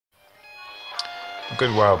A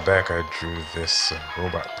good while back, I drew this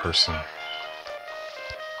robot person.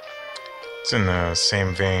 It's in the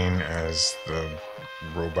same vein as the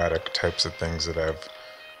robotic types of things that I've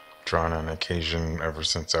drawn on occasion ever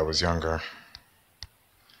since I was younger.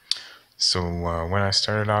 So when I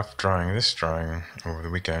started off drawing this drawing over the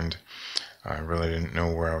weekend, I really didn't know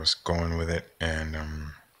where I was going with it, and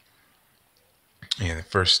the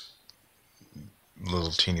first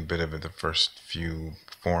little teeny bit of it, the first few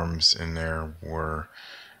forms in there were,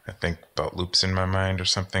 I think, about loops in my mind or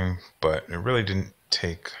something, but it really didn't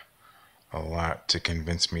take a lot to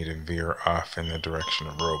convince me to veer off in the direction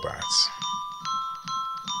of robots.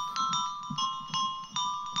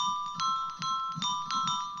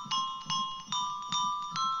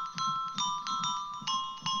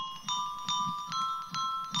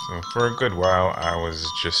 So for a good while, I was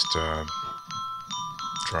just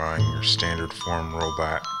drawing your standard form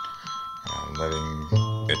robot, letting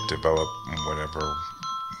it develop in whatever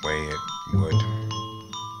way it would.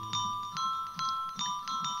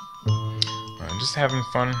 Just having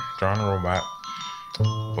fun drawing a robot.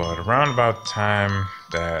 But around about the time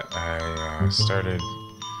that I started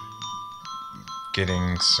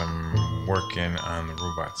getting some work in on the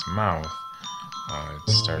robot's mouth,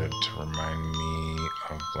 it started to remind me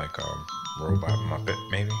of like a robot Muppet,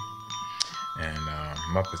 maybe. And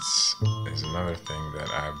Muppets is another thing that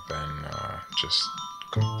I've been just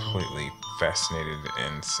completely fascinated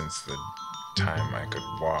in since the time I could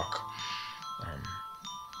walk.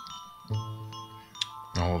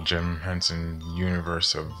 The whole Jim Henson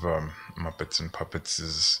universe of Muppets and Puppets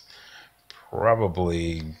is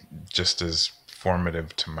probably just as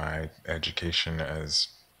formative to my education as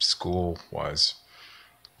school was.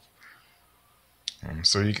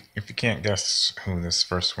 So if you can't guess who this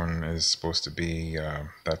first one is supposed to be,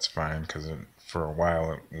 that's fine, because for a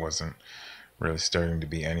while it wasn't really starting to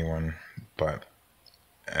be anyone. But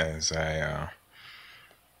as I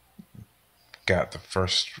got the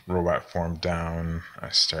first robot form down, I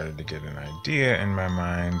started to get an idea in my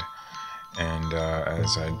mind, and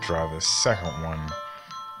as I draw the second one,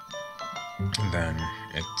 then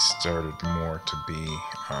it started more to be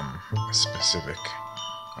a specific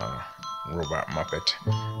robot Muppet.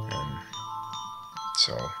 And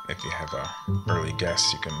so if you have a early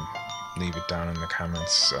guess, you can leave it down in the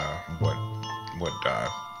comments. What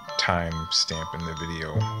time stamp in the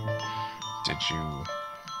video did you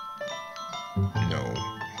know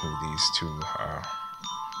who these two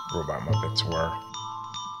robot Muppets were?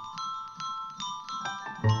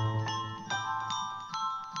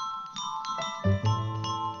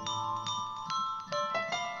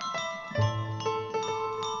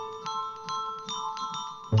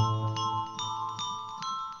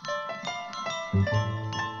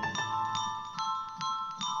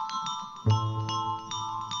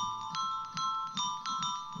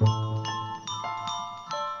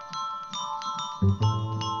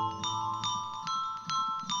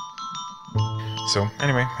 So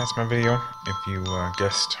anyway, that's my video. If you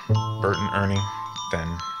guessed Bert and Ernie,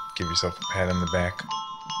 then give yourself a pat on the back.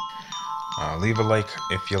 Leave a like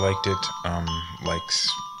if you liked it.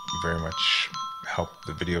 Likes very much help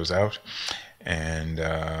the videos out. And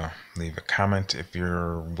leave a comment if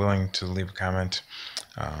you're willing to leave a comment.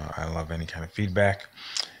 I love any kind of feedback.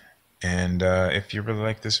 And if you really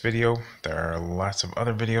like this video, there are lots of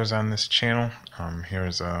other videos on this channel.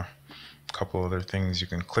 Here's a couple other things you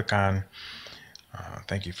can click on.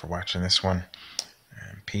 Thank you for watching this one,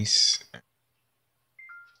 and peace.